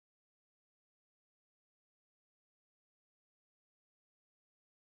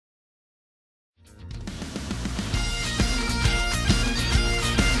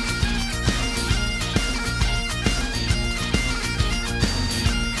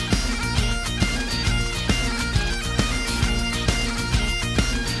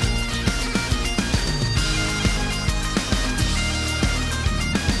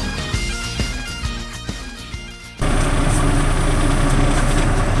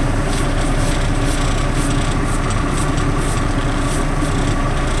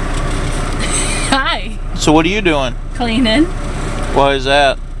So what are you doing? Cleaning. Why is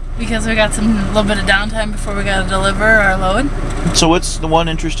that? Because we got some little bit of downtime before we gotta deliver our load. So what's the one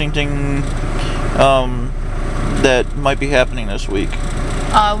interesting thing that might be happening this week?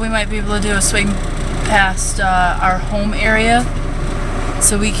 We might be able to do a swing past our home area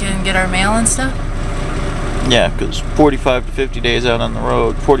so we can get our mail and stuff. Yeah, because 45 to 50 days out on the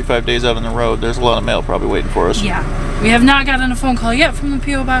road, 45 days out on the road, there's a lot of mail probably waiting for us. Yeah. We have not gotten a phone call yet from the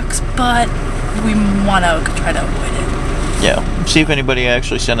P.O. Box, but we want to try to avoid it. Yeah. See if anybody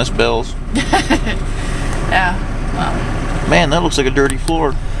actually sent us bills. Yeah. Well. Man, that looks like a dirty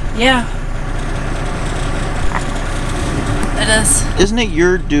floor. Yeah. It is. Isn't it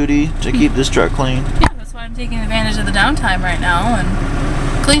your duty to keep this truck clean? Yeah, that's why I'm taking advantage of the downtime right now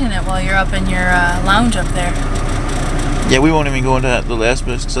and cleaning it while you're up in your lounge up there. Yeah, we won't even go into the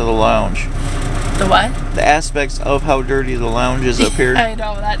aspects of the lounge. The what? The aspects of how dirty the lounge is up here. I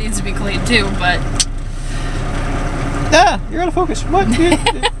know, that needs to be cleaned too, but... Ah, you're out of focus. What? Okay,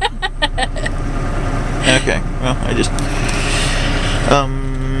 well, I just...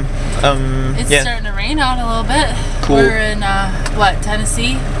 It's yeah. starting to rain out a little bit. Cool. We're in, what,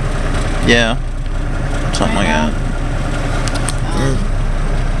 Tennessee? Yeah. Something like that.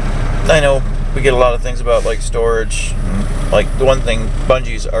 I know we get a lot of things about like storage. Like the one thing,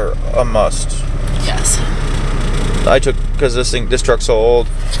 bungees are a must. Yes. I took, because this truck's so old,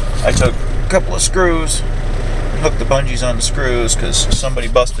 I took a couple of screws, hooked the bungees on the screws because somebody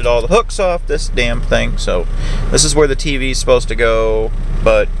busted all the hooks off this damn thing. So this is where the TV's supposed to go,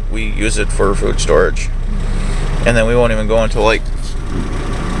 but we use it for food storage. And then we won't even go until like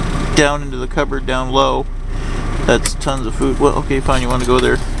down into the cupboard down low. That's tons of food. Well, okay, fine, you want to go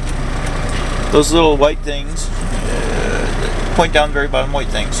there. Those little white things, point down the very bottom, white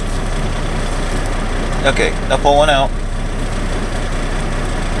things. Okay, now pull one out.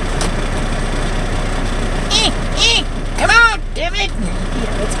 Come on, damn it!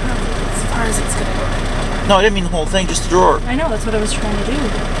 Yeah, that's probably as far as it's gonna go. No, I didn't mean the whole thing, just the drawer. I know, that's what I was trying to do. The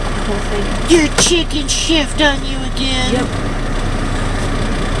whole thing. Your chicken shift on you again. Yep.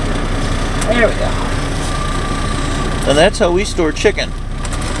 There we go. And that's how we store chicken.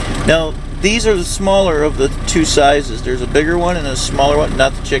 Now, these are the smaller of the two sizes. There's a bigger one and a smaller one.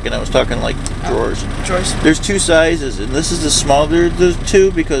 Not the chicken, I was talking like drawers. Drawers. There's two sizes, and this is the smaller of the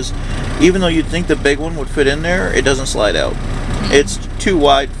two because even though you'd think the big one would fit in there, it doesn't slide out. Mm-hmm. It's too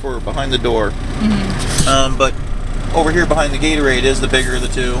wide for behind the door. Mm-hmm. But over here behind the Gatorade is the bigger of the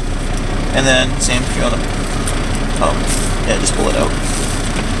two. And then, same if you want to, yeah, just pull it out.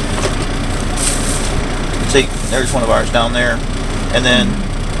 See, there's one of ours down there. And then,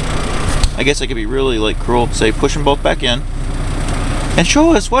 I guess I could be really like cruel to say push them both back in and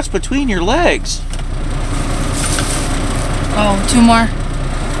show us what's between your legs. Oh, two more.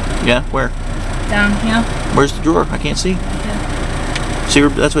 Yeah, where? Down, yeah. Where's the drawer? I can't see. Okay. See,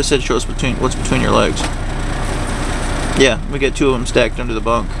 that's why I said show us what's between your legs. Yeah, we got two of them stacked under the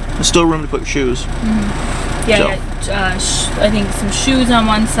bunk. There's still room to put your shoes. Mm-hmm. Yeah, so. I got, I think some shoes on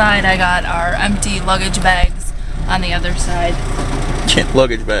one side. I got our empty luggage bags on the other side. Yeah,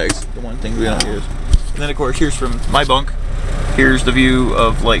 luggage bags, the one thing we don't use. And then of course here's from my bunk. Here's the view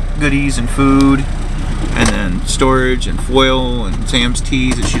of like goodies and food, and then storage and foil and Sam's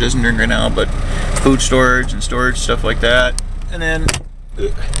teas that she doesn't drink right now, but food storage and storage stuff like that. And then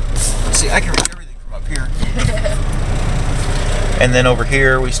see, I can reach everything from up here. And then over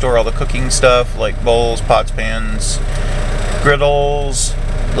here we store all the cooking stuff like bowls, pots, pans, griddles,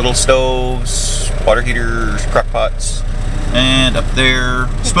 little stoves, water heaters, crock pots. And up there,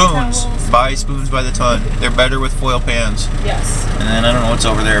 spoons. Buy spoons by the ton. They're better with foil pans. Yes. And then I don't know what's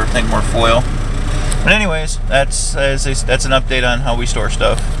over there. I think more foil. But anyways, that's an update on how we store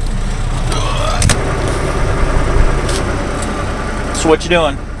stuff. So what you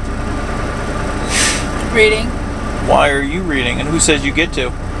doing? Reading. Why are you reading? And who says you get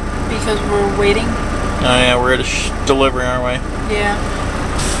to? Because we're waiting. Oh yeah, we're at a delivery, aren't we? Yeah.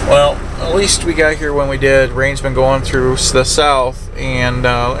 Well, at least we got here when we did. Rain's been going through the south, and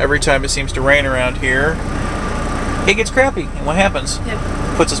every time it seems to rain around here, it gets crappy. And what happens? Yep.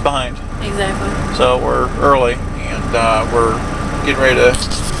 Puts us behind. Exactly. So we're early, and we're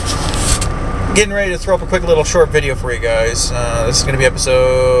getting ready to throw up a quick little short video for you guys. This is going to be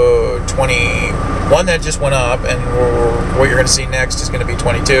episode 21 that just went up, and what you're going to see next is going to be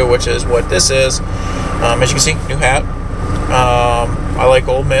 22, which is what this is. As you can see, new hat. I like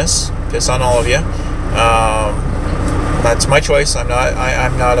Ole Miss. Piss on all of you. That's my choice. I'm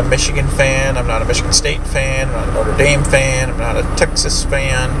not a Michigan fan. I'm not a Michigan State fan. I'm not a Notre Dame fan. I'm not a Texas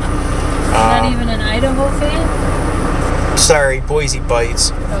fan. Not even an Idaho fan? Sorry, Boise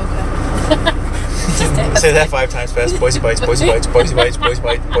bites. Okay. Say that 5 times fast. Boise bites, Boise bites, Boise bites, Boise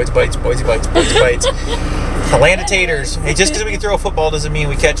bites, Boise bites, Boise bites, Boise bites. The land of taters. Hey, just because we can throw a football doesn't mean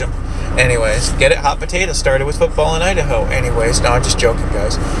we catch them. Anyways, get it? Hot potato started with football in Idaho. Anyways, no, I'm just joking,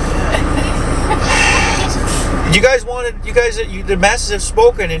 guys. The masses have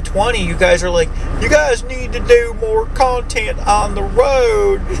spoken in 20. You guys are like, you guys need to do more content on the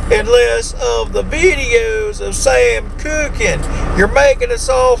road and less of the videos of Sam cooking. You're making us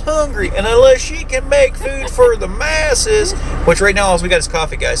all hungry, and unless she can make food for the masses, which right now all we got is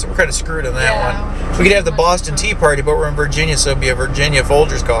coffee, guys, so we're kind of screwed on that one. We could have the Boston Tea Party, but we're in Virginia, so it'd be a Virginia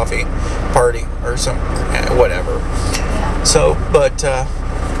Folgers coffee party or some whatever. So, but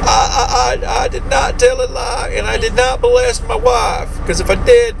I did not tell a lie, and I did not molest my wife, because if I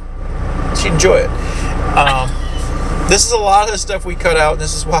did, she'd enjoy it. This is a lot of the stuff we cut out, and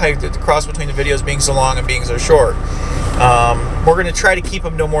this is why the cross between the videos being so long and being so short. We're going to try to keep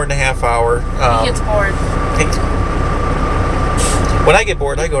them no more than a half hour. He gets bored. When I get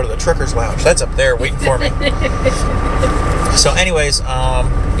bored, I go to the Truckers Lounge. That's up there waiting for me. So anyways,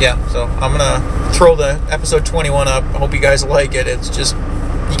 yeah, so I'm going to throw the episode 21 up. I hope you guys like it. It's just,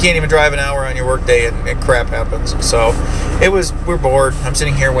 you can't even drive an hour on your work day and crap happens. So we're bored. I'm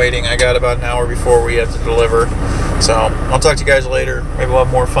sitting here waiting. I got about an hour before we have to deliver. So I'll talk to you guys later. Maybe we'll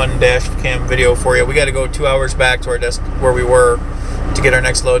have more fun dash cam video for you. We got to go 2 hours back to our desk where we were to get our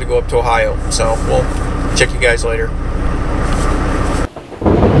next load to go up to Ohio. So we'll check you guys later.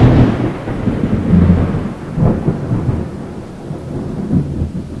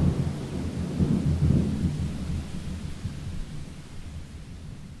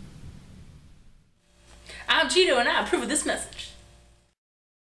 I'm Cheeto and I approve of this message.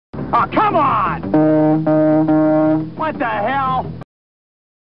 Oh, come on! What the hell?